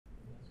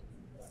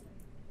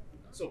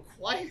so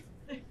quiet.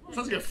 It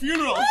sounds like a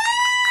funeral.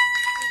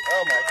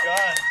 Oh my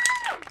God.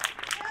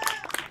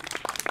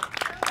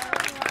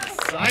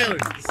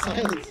 Silence.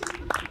 Silence.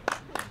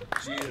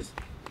 Jeez.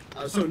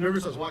 I was so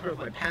nervous I was walking around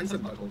with my pants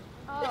unbuckled.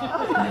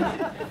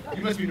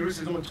 You must be nervous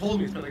because no one told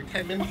me. It's been like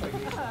 10 minutes like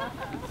this.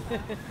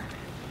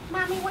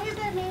 Mommy, what is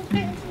that man's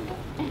pants?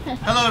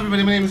 Hello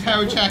everybody, my name is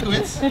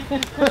Chackowicz.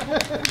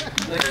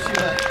 Nice to see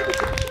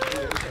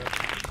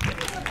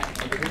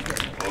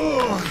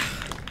you.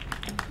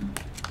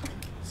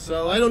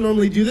 So I don't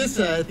normally do this.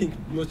 I think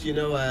most of you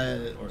know,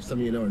 or some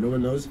of you know, or no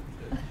one knows.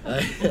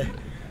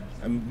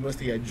 I'm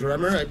mostly a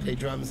drummer. I play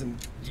drums and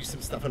do some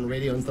stuff on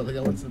radio and stuff like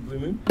that once in the blue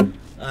moon.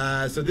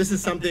 So this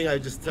is something I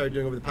just started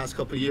doing over the past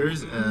couple of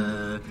years.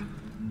 I've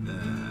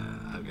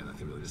got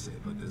nothing really to say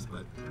about this,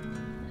 but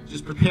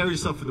just prepare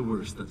yourself for the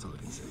worst. That's all I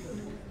can say.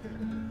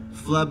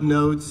 Flub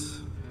notes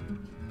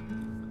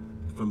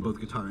from both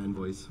guitar and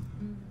voice.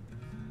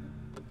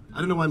 I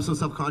don't know why I'm so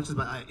self-conscious,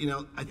 but I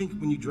think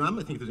when you drum,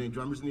 I think if there's any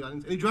drummers in the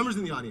audience. Any drummers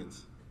in the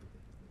audience?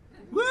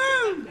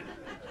 Woo!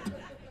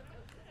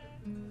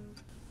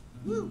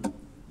 Woo!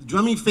 The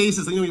drumming face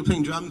is, when you're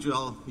playing drums, you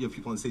have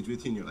people on stage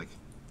with you, and you're like,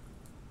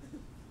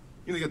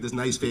 you got this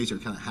nice face, you're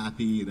kind of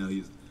happy,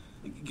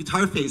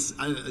 guitar face,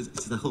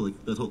 it's that whole.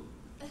 That's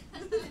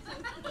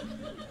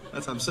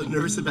what I'm so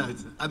nervous about.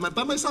 I'm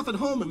by myself at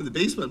home, I'm in the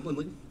basement, I'm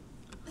like,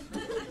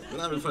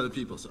 and I'm in front of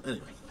people, so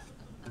anyway.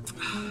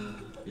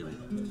 Here we go.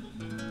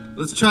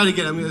 Let's try it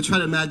again. I'm going to try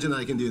to imagine that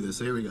I can do this,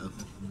 so here we go.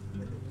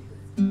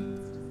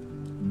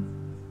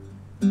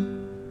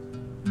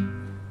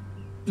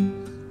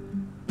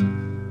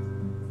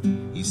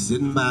 He's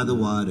sitting by the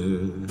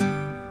water,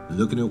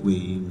 looking at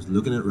waves,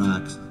 looking at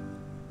rocks.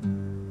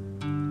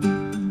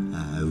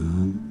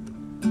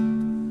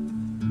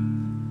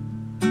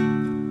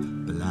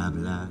 Blah,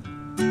 blah.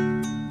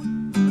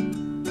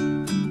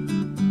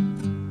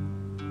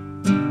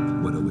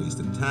 What a waste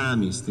of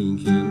time, he's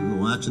thinking,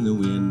 watching the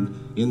wind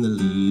in the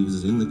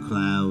leaves, in the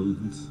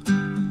clouds.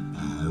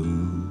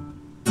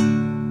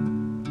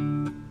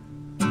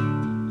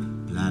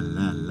 Blah,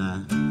 la,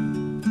 la.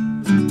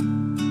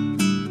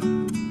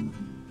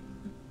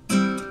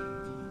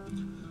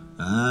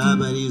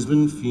 But he's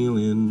been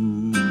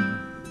feeling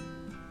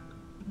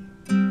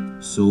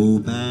so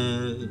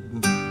bad.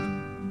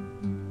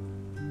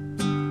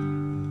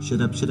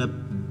 Shut up, shut up.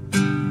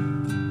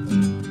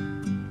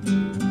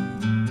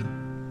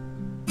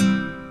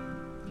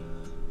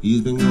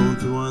 He's been going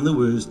through one of the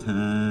worst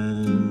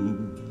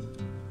times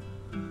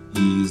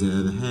he's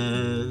ever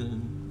had.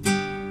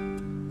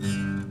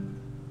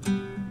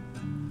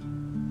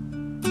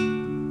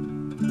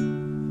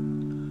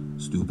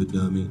 Stupid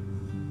dummy.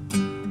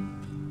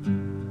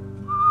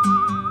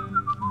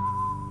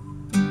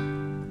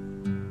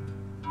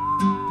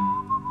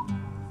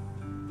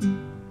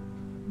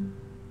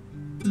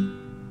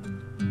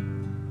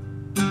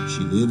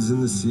 She lives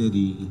in the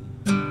city,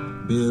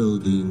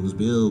 buildings,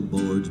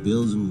 billboards,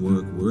 bills and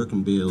work, work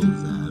and bills.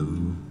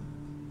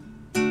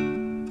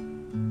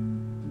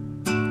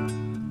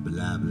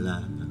 Blah,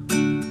 blah.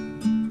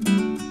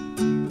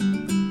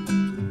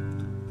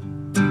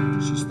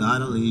 She's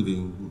thought of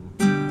leaving,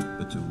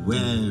 but to where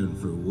and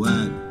for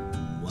what?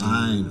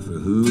 Why and for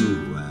who?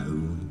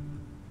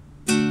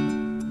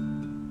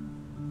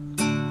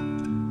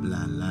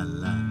 Blah, la,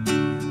 la.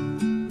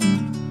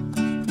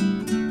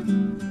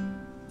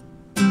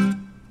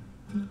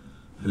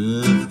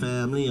 Her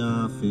family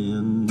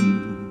often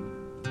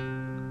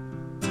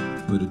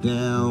put her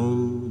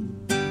down.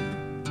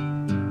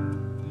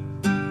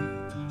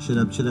 Shut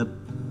up, shut up.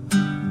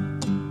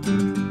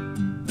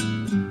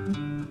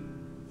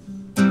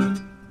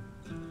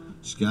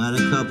 She's got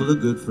a couple of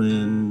good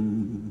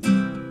friends,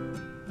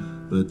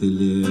 but they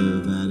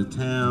live out of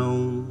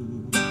town.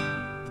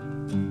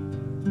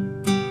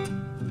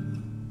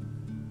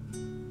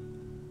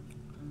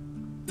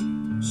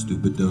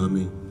 Stupid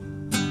dummy.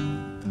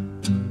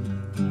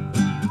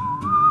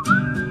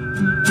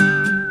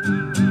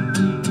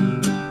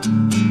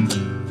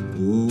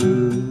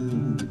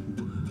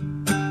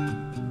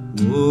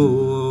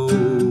 Whoa,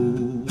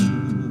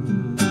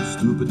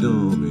 stupid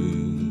dummy.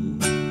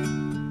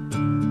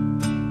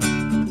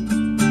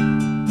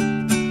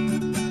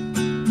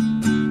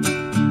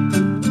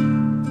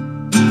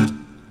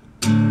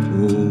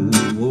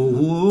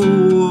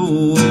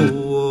 Whoa,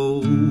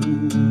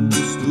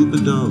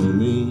 stupid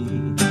dummy.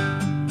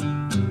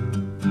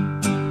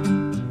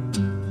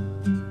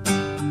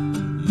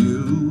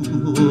 You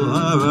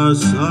are our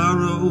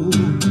sorrow.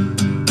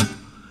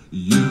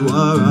 You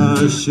are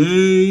our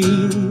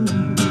shame.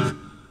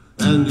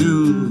 And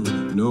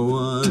you've no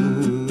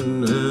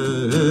one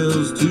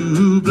else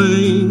to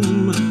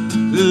blame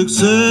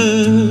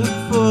except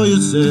for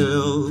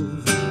yourself.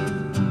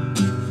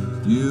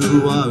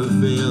 You are a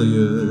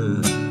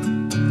failure.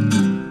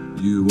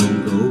 You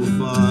won't go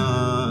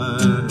far.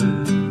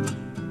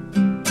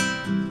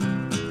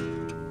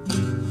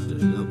 There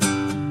you go.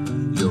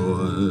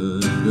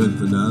 You're good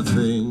for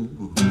nothing.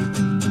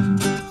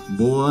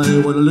 Boy,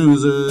 what a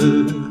loser.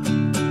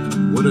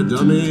 What a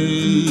dummy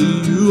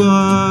you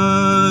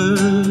are.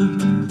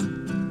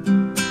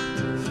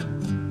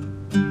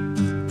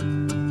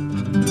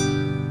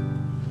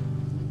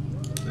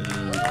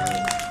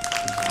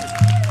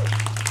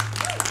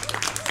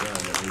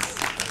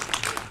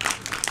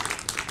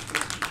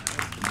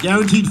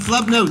 Guaranteed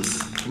flub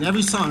notes. In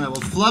every song, I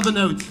will flub a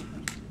note.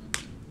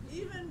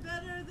 Even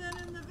better than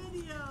in the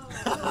video.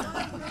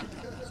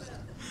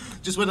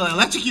 Just wait till I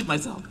electrocute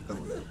myself.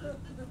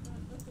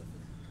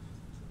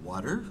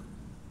 Water?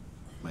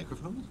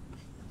 Microphone?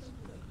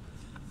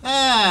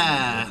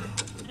 Ah!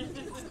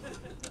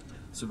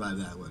 Survive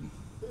that one.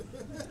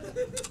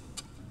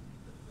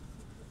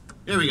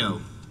 Here we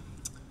go.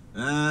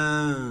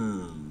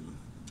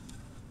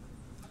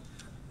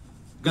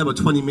 Got about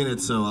 20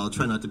 minutes, so I'll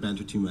try not to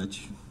banter too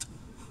much.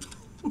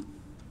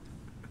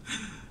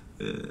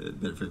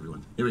 Better for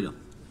everyone. Here we go.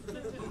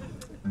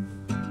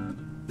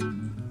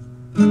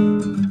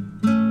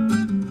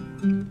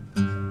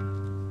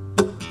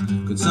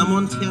 Could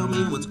someone tell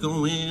me what's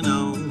going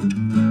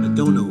on? I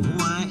don't know who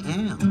I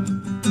am.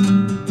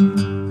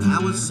 I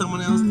was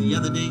someone else the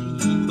other day,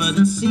 but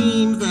it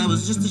seems that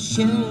was just a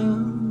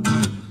sham.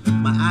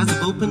 My eyes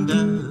have opened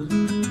up.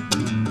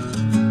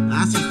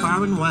 I see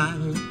far and wide.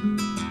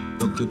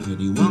 But could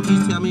anyone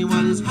please tell me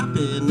what is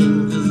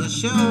happening? 'Cause I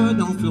sure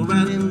don't feel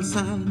right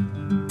inside.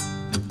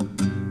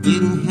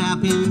 Didn't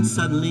happen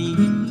suddenly,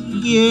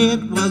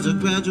 it was a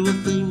gradual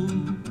thing.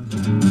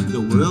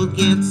 The world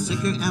gets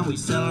sicker and we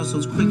sell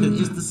ourselves quicker.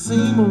 It's the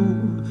same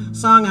old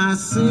song I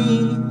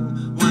sing.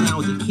 When I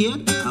was a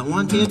kid, I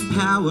wanted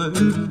power.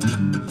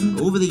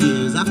 Over the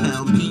years I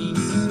found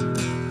peace.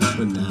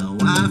 But now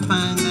I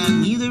find that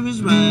neither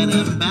is right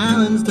and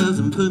balance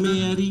doesn't put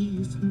me at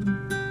ease.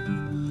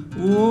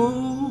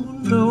 Oh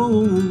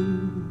no,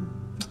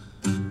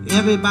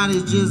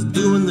 everybody's just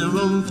doing their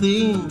own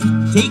thing.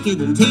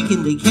 Taking and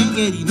taking, they can't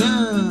get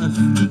enough.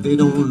 They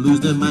don't lose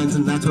their minds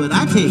and that's what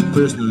I take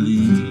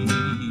personally.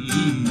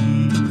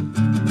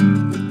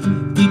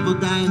 People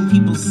dying,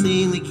 people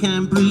saying they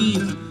can't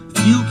breathe.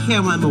 Few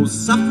care why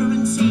most suffer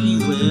and see.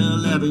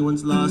 Well,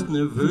 everyone's lost in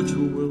their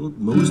virtual world,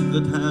 most of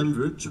the time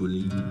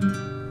virtually.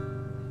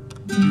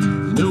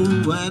 You know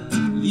what?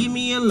 Leave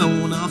me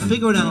alone, I'll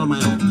figure it out on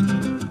my own.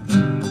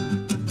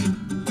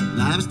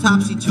 Life's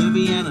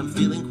topsy-turvy and I'm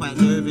feeling quite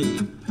nervy.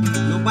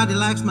 Nobody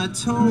likes my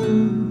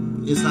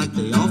tone. It's like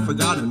they all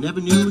forgot or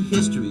never knew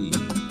history.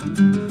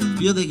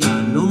 Feel they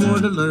got no more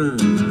to learn.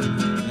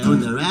 And when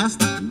they're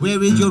asked,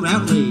 where is your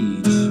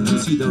outrage? You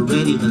see they're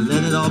ready to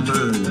let it all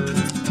burn.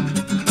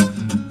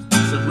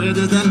 So where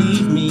does that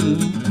leave me?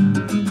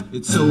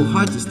 It's so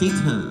hard to stay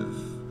tough.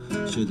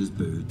 Sure, there's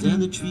birds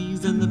and the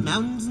trees and the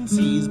mountains and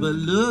seas, but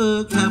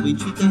look how we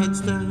treat that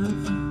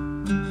stuff.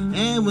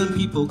 And when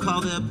people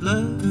call their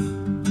bluff,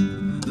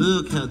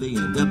 look how they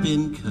end up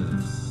in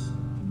cuffs.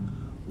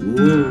 Oh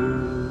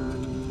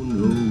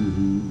no.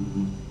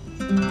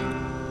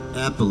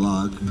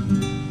 Epilogue.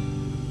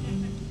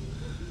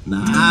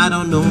 Now I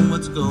don't know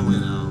what's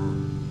going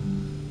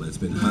on, but it's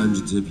been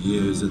hundreds of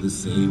years of the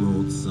same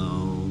old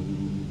song.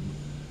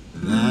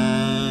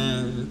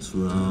 That's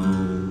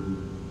wrong.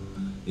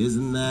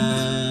 Isn't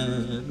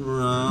that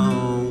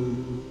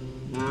wrong?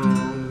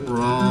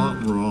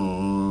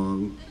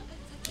 Wrong.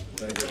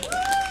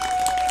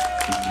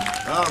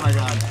 Oh my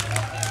God.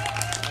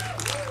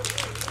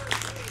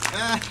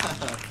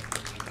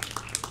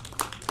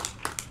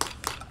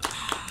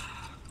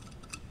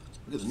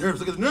 Look at the nerves,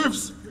 look at the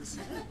nerves.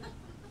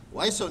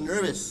 Why so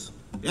nervous?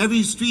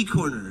 Every street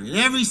corner, in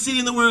every city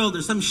in the world,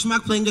 there's some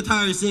schmuck playing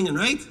guitar or singing,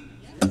 right?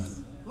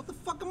 Yes. What the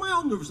fuck am I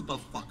all nervous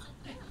about? Fuck.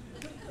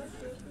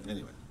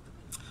 Anyway.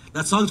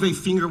 That song's very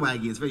finger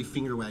waggy. It's a very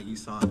finger waggy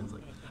song. It's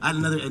like, I had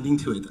another ending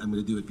to it. I'm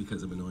gonna do it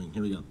because I'm annoying.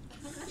 Here we go.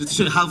 Just to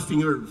show you how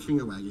finger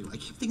waggy. I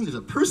keep thinking there's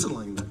a person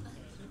lying there.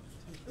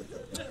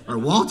 Or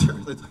Walter.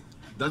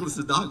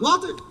 Douglas's dog.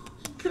 Walter!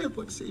 Come here,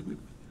 boy, save me.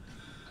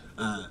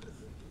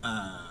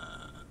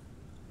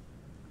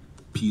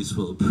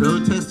 Peaceful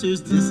protesters,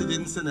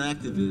 dissidents, and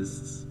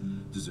activists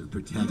deserve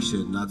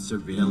protection, not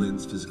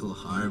surveillance, physical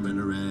harm, and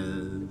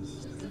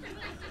arrest.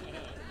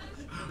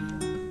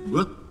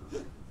 Whoa.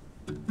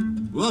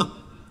 Whoa.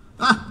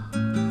 Ah!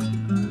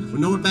 With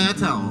no more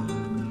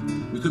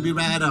baton, we could be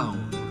right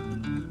on.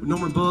 With no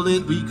more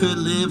bullet, we could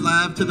live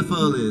life to the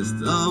fullest.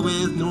 Oh,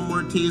 with no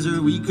more taser,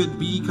 we could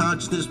be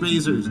consciousness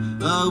raisers.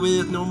 Oh,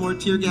 with no more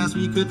tear gas,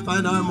 we could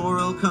find our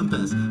moral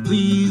compass.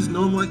 Please,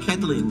 no more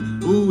kettling.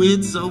 Oh,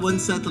 it's so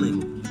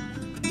unsettling.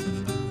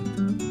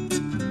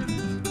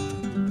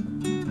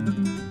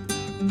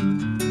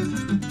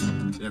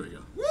 There we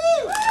go. Woo!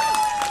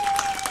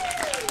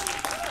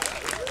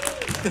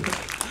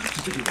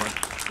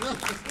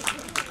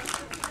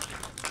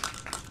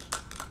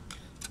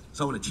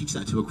 So I want to teach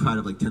that to a crowd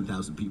of like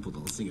 10,000 people to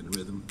all sing in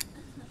rhythm.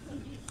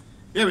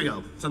 Here we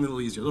go. Something a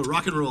little easier. A little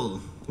rock and roll.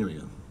 Here we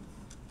go.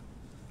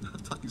 I'm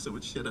talking so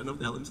much shit, I don't know what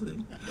the hell I'm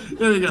saying.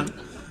 Here we go.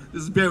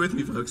 Just bear with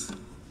me, folks.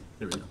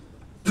 Here we go.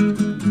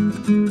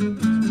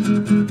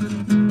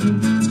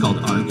 It's called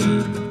Our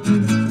Game.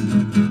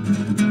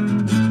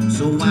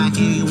 So I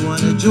hear you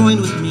want to join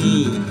with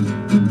me.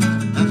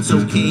 That's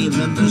okay,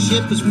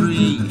 membership is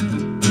free.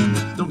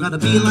 Don't gotta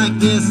be like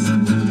this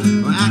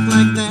or act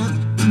like that.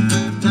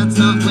 That's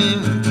not where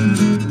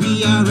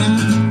we are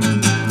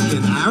at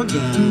in our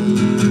game.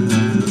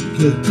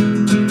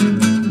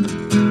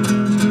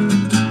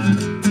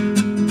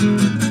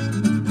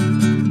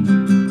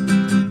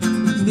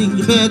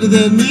 better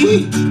than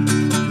me.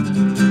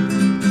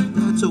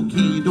 That's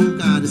okay, you don't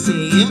gotta say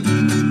it.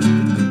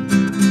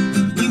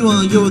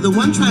 Meanwhile, you're the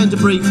one trying to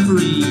break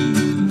free.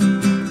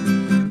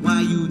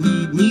 Why you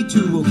need me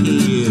to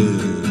okay it?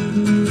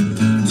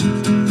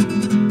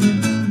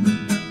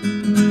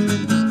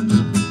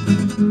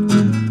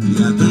 The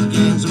other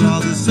gangs are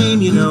all the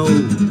same, you know.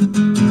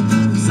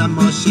 Some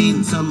more shade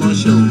and some more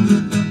show.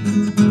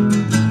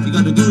 You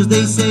gotta do as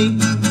they say,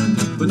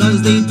 but not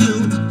as they do.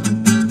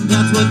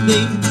 That's what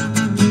they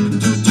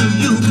do to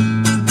you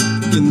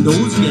in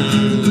those gangs.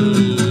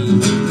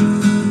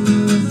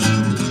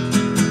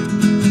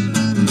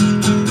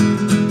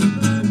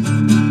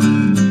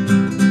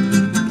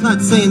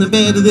 Not saying I'm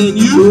better than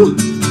you.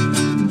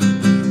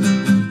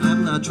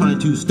 I'm not trying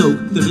to stoke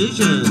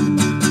division.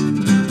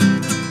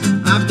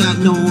 I've got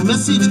no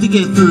message to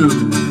get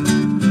through.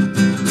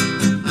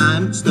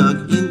 I'm stuck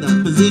in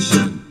that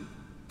position.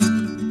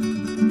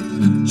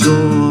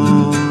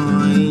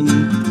 Join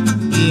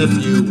if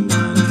you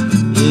want.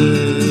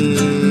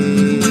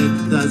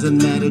 It doesn't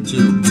matter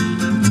to me.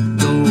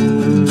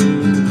 Don't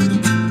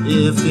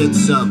if it's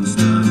some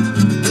stuff.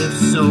 If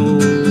so,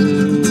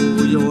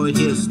 your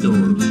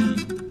history.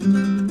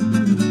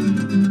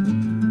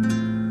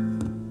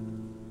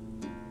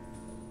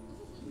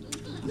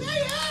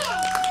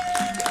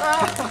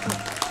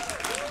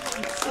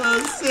 So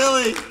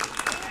silly.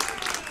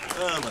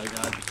 Oh my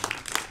god.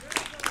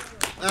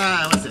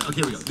 What's it? Okay,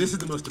 here we go. This is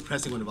the most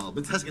depressing one of all,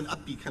 but it has like an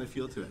upbeat kind of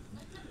feel to it.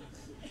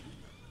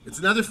 It's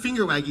another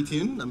finger waggy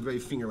tune. I'm very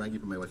finger waggy,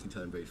 but my wife can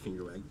tell I'm very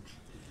finger waggy.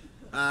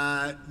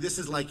 This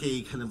is like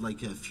a kind of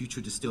like a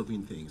future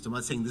dystopian thing. So I'm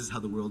not saying this is how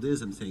the world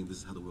is, I'm saying this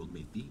is how the world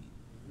may be.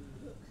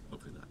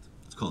 Hopefully not.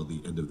 It's called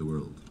The End of the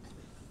World.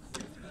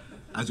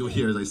 As you'll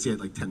hear as I say it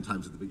like 10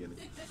 times at the beginning.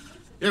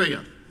 Here we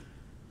go.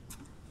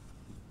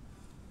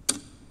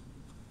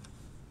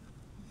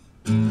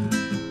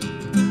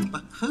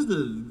 How's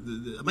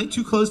am I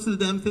too close to the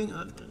damn thing?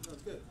 That's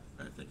good.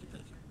 All right, thank you.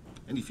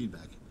 Any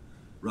feedback?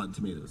 Rotten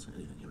Tomatoes,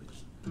 anything, here we go.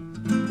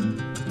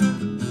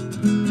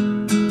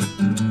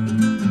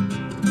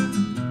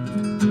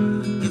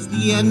 It's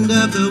the end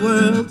of the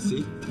world,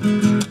 see?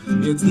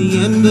 It's the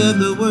end of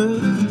the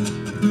world.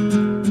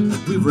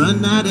 We've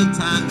run out of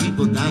time,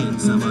 people dying,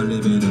 some are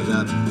living it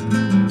up.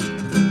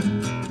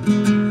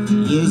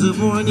 Years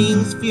of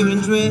warnings, fear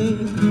and dread,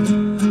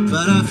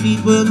 but our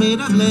feet were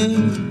made of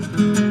lead.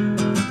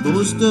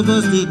 Most of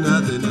us did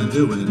nothing and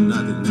doing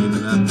nothing,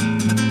 giving up.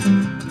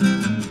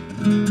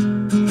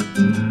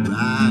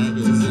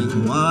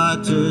 Rising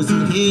waters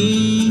and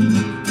hate.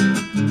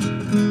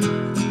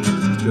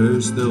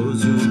 Curse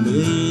those who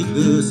made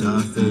this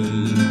our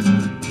fate.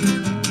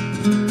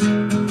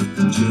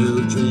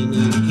 Children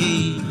in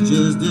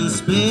cages,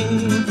 despair,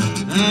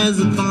 as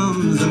the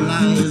bombs and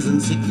lies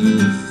and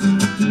sickness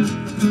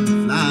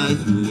fly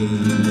through the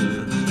air.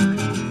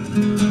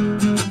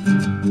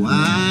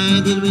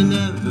 Why did we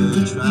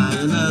never try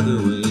another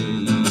way?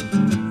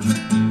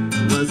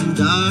 Was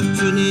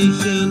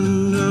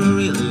indoctrination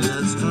really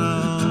that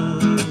strong?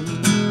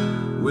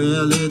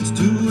 Well, it's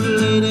too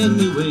late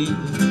anyway.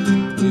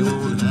 We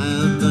won't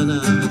have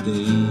another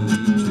day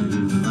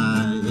to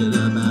fight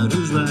about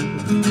who's right,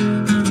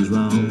 who's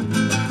wrong.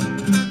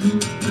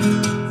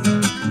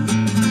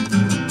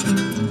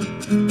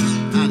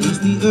 At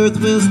least the earth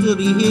will still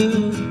be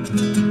here.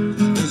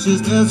 It's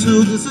just us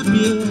who'll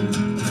disappear.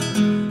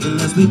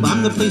 Unless we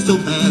bomb the place so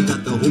bad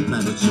that the whole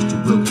planet's just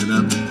too broken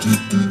up.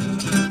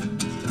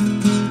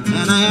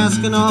 And I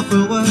ask and all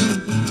for what?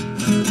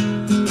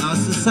 Our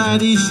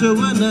society's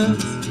showing us.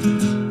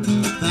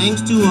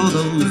 Thanks to all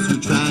those who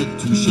tried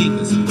to shake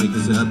us and wake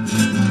us up.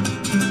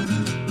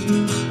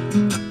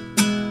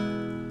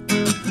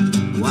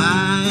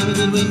 Why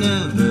did we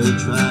never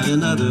try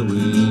another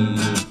way?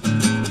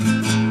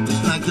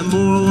 It's like the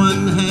more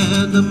one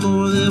had, the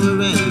more they were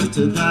ready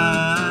to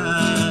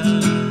die.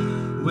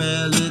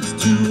 Well, it's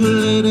too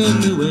late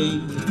anyway.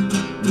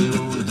 We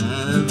won't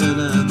have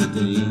another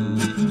day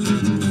to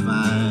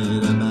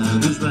fight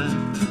about who's right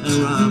and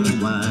wrong and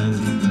why.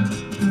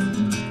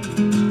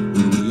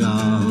 We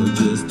all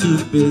just too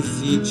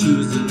busy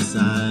choosing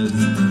sides.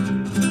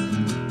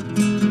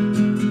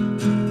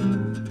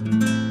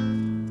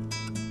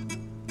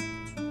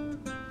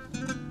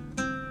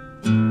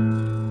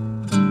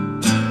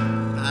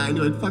 I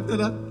knew I'd fuck that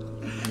up.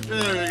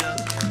 There we go.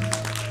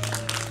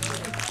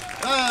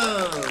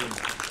 Oh.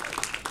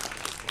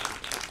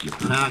 You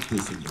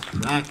practice and you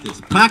practice.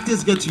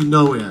 Practice gets you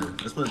nowhere.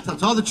 That's what I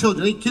tell all the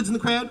children. Any kids in the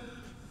crowd?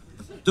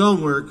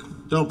 Don't work.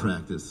 Don't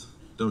practice.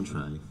 Don't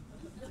try.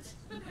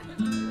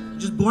 You're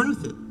just born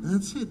with it.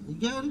 That's it. You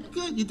got it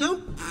good. You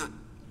don't.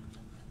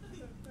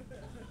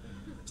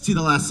 See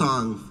the last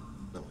song.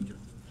 No,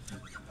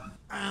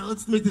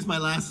 let's make this my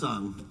last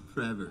song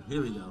forever.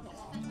 Here we go.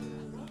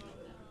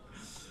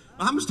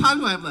 Well, how much time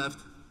do I have left?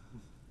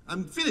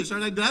 I'm finished.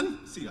 Aren't I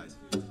done? See you guys.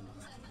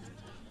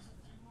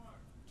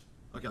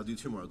 Okay, I'll do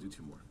two more.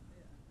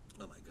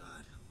 Oh my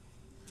god.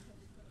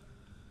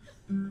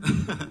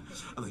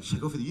 I'm like, should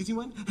I go for the easy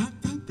one?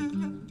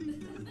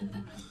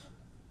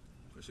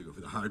 Or should I go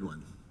for the hard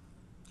one?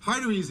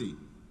 Hard or easy?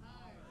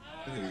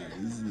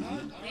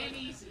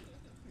 Easy.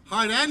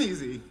 Hard and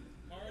easy.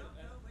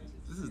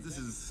 This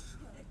is.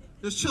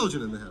 There's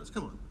children in the house.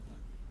 Come on.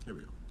 Here we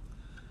go.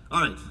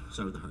 All right.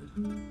 Start with the hard.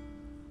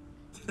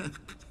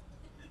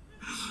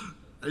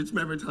 I just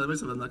remember telling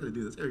myself I'm not going to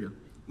do this. Here we go.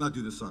 Not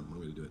do this song. I'm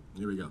going to do it.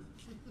 Here we go.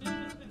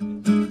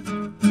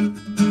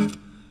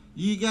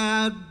 You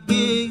got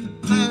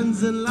big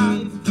plans in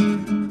life.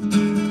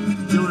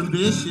 You're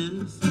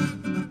ambitious.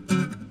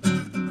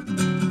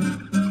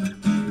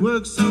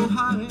 Work so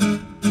hard,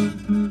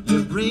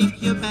 you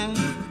break your back.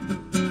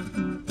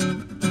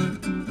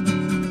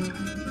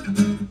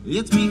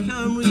 It's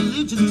become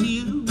religion to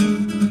you.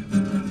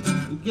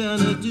 You're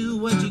gonna do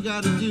what you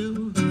gotta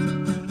do.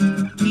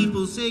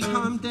 People say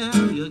calm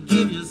down, you'll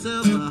give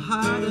yourself a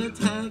heart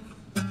attack.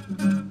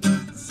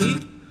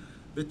 See?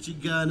 But you're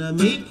gonna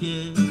make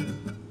it.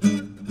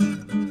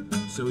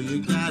 So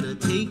you gotta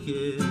take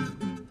it.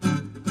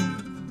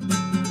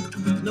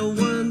 No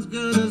one's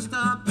gonna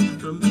stop you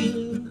from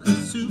being a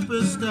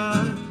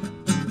superstar.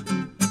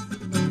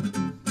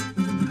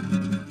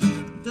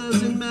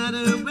 Doesn't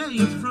matter where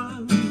you're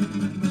from.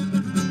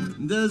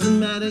 Doesn't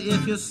matter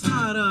if you're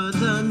smart or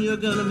dumb, you're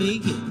gonna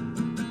make it.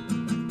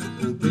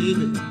 Oh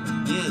baby,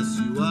 yes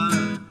you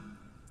are.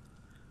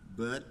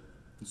 But,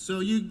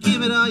 so you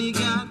give it all you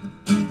got,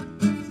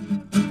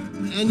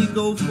 and you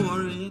go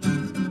for it.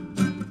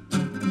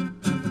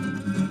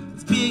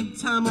 It's big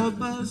time or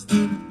bust.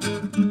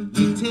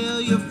 You tell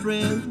your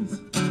friends.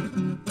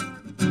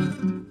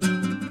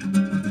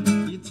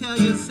 You tell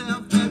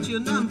yourself that you're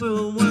number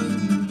one,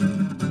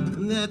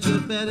 and that you're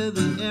better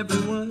than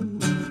everyone.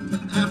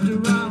 After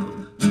all,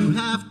 you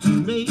have to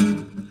make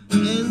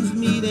ends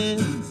meet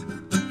ends.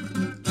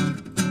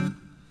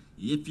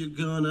 If you're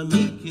gonna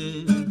make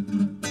it,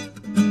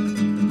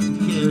 who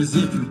cares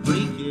if you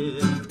break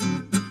it?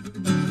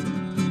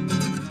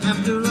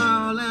 After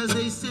all, as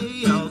they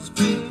say, all's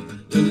fair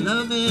in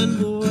love and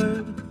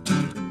war.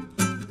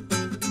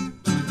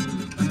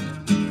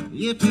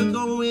 If you're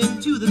going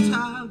to the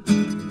top,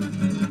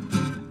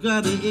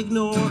 gotta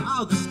ignore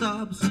all the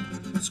stops.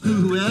 Screw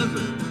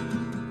whoever,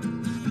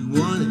 you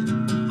want it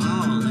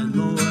all and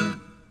more.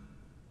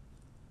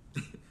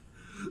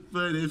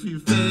 But if you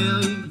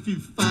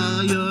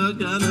fall, you're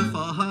gonna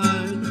fall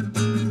hard.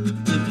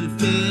 If you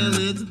fail,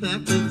 it's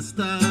back to the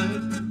start.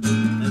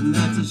 And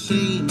that's a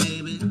shame,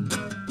 baby.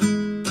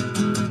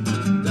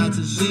 That's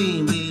a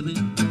shame, baby.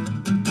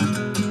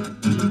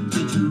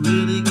 Did you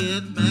really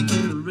get back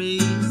in the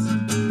race?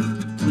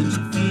 Did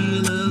you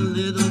feel a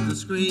little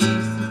disgraced?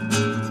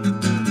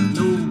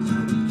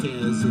 Nobody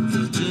cares if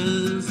you're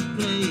just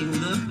playing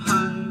the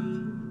part.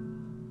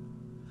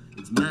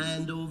 It's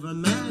mind over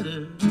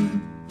matter.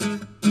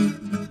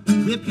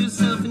 Whip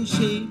yourself in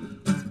shape.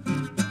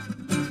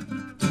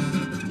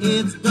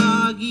 It's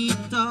dog eat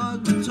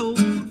dog, we're told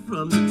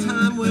from the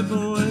time we're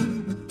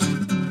born.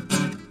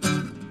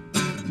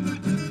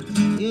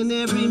 In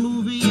every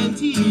movie and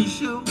TV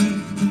show,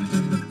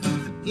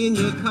 in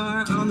your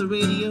car, on the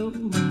radio,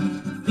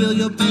 fill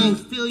your bank,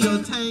 fill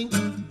your tank.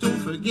 Don't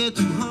forget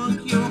to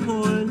honk your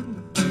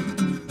horn.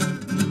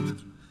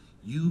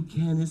 You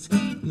can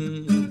escape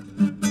it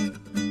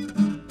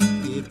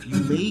if you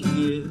make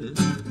it.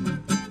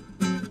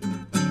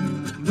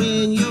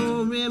 When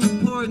you're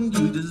important,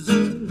 you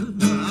deserve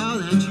all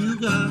that you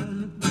got.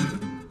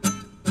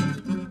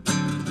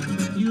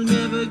 You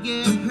never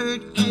get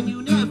hurt and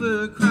you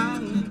never cry.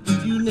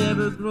 You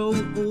never grow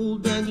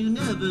old and you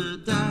never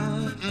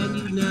die. And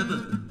you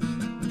never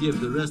give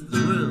the rest of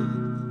the world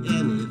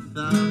any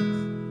thought.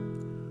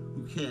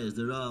 Who cares?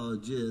 They're all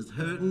just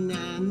hurting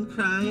and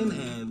crying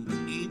and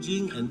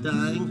aging and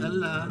dying a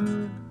lot.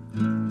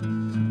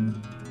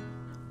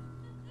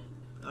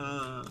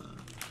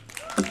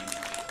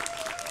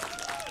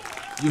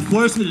 You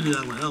forced me to do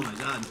that one. Oh my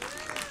God.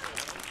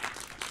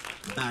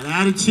 Bad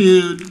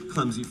attitude,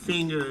 clumsy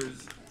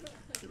fingers.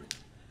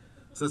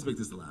 So let's make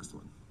this the last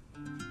one.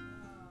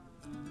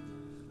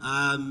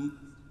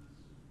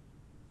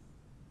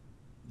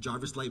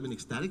 Jarvis Lightman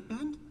Ecstatic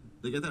Band.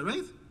 Did I get that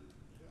right?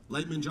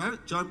 Lightman Jarvis,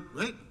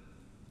 right?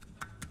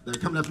 They're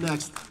coming up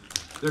next.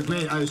 They're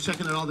great. I was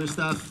checking out all their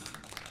stuff.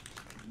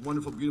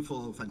 Wonderful,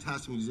 beautiful,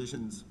 fantastic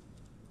musicians.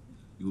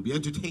 You will be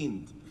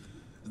entertained.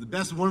 It's the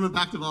best warm-up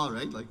act of all,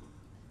 right? Like,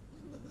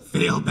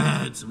 fail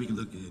bad so we can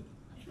look good.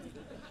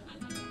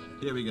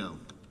 Here we go.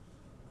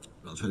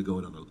 I'll try to go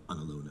in on a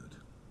low note.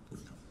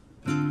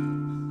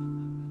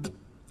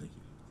 Thank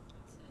you.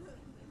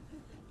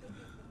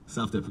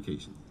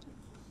 Self-deprecation.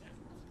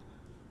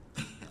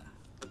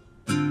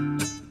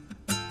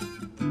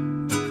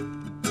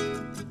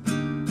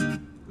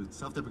 With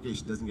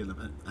self-deprecation doesn't get enough.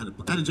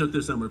 I had a joke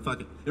there somewhere. Fuck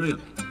it. Here we go.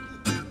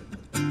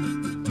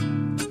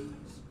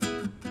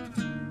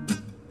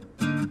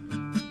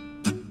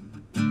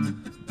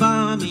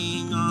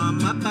 Bombing on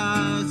my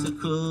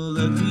bicycle,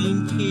 a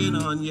green kid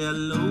on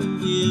yellow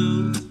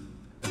wheels.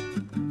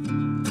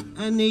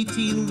 An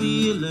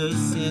 18-wheeler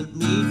sent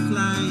me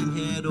flying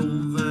head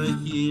over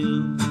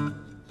heels.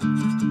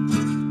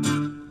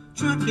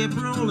 truck kept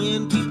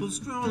rolling, people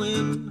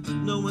strolling,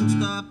 no one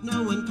stopped,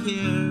 no one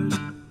cared.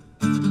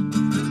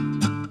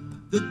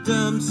 The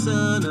dumb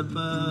sun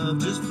above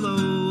just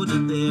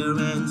floated there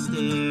and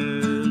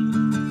stared.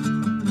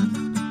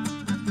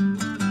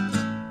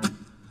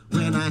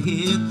 When I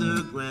hit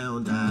the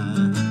ground,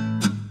 I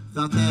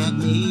thought that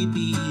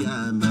maybe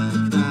I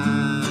might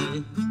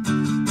die.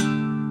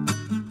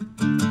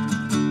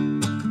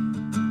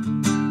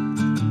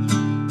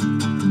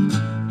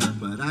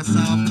 But I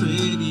saw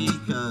pretty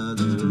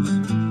colors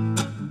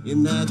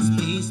in that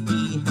space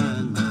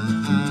behind my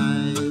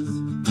eyes.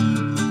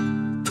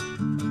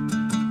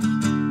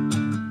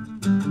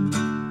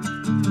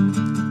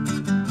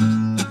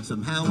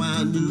 Somehow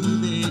I knew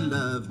they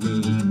loved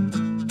me,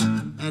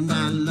 and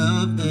I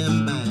loved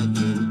them back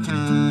in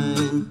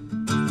kind.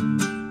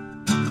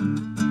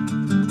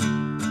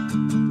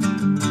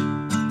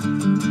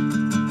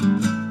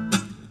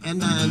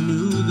 And I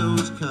knew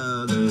those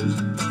colors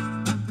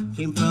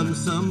came from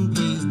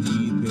someplace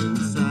deep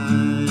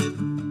inside.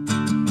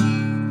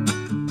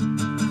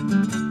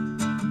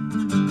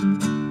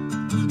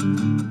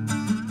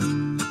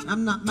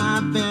 I'm not my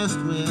best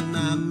when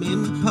I'm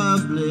in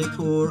public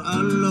or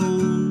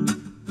alone.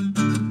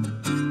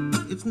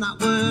 It's not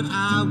what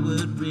I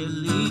would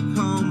really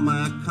call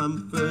my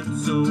comfort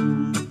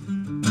zone.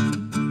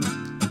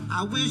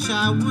 I wish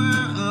I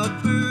were a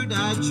bird,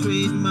 I'd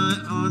trade my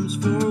arms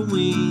for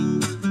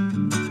wings.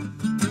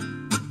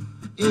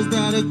 Is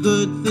that a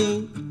good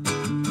thing?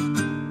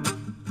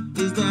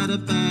 Is that a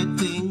bad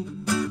thing?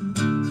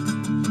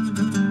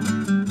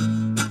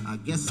 I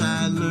guess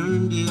I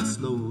learned it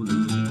slowly,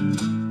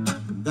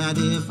 that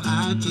if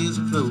I just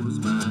close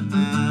my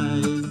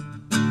eyes,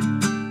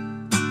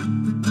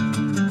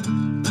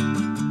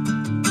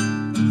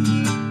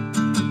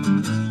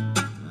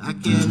 I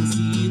can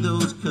see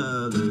those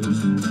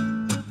colors,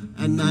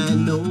 and I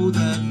know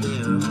that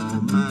they're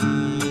all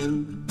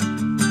mine.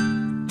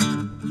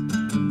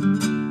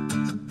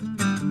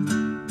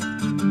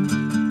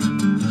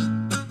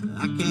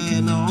 I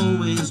can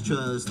always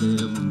trust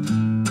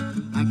them,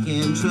 I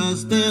can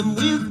trust them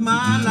with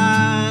my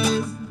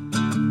life.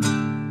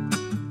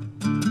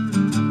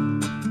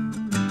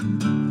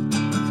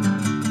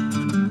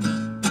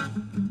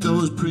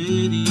 Those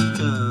pretty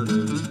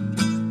colors,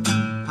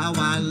 how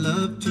I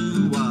love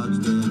to watch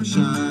them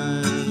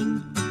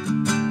shine.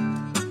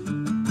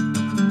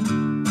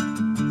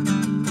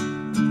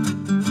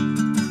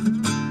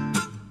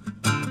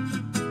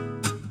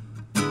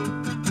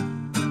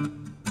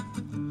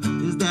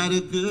 Is that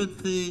a good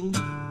thing?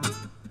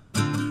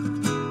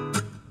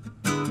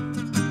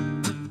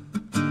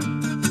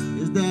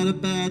 Is that a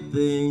bad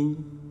thing?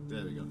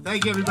 There we go.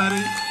 Thank you,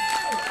 everybody.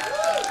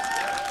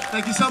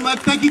 Thank you so much.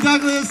 Thank you,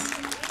 Douglas.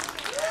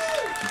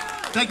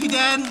 Thank you,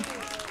 Dan.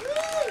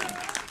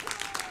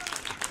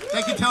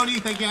 Thank you, Tony.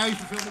 Thank you, Harry,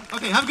 for filming.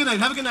 Okay, have a good night.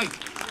 Have a good night.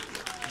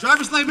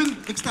 Jarvis Seligman,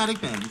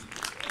 Ecstatic Band.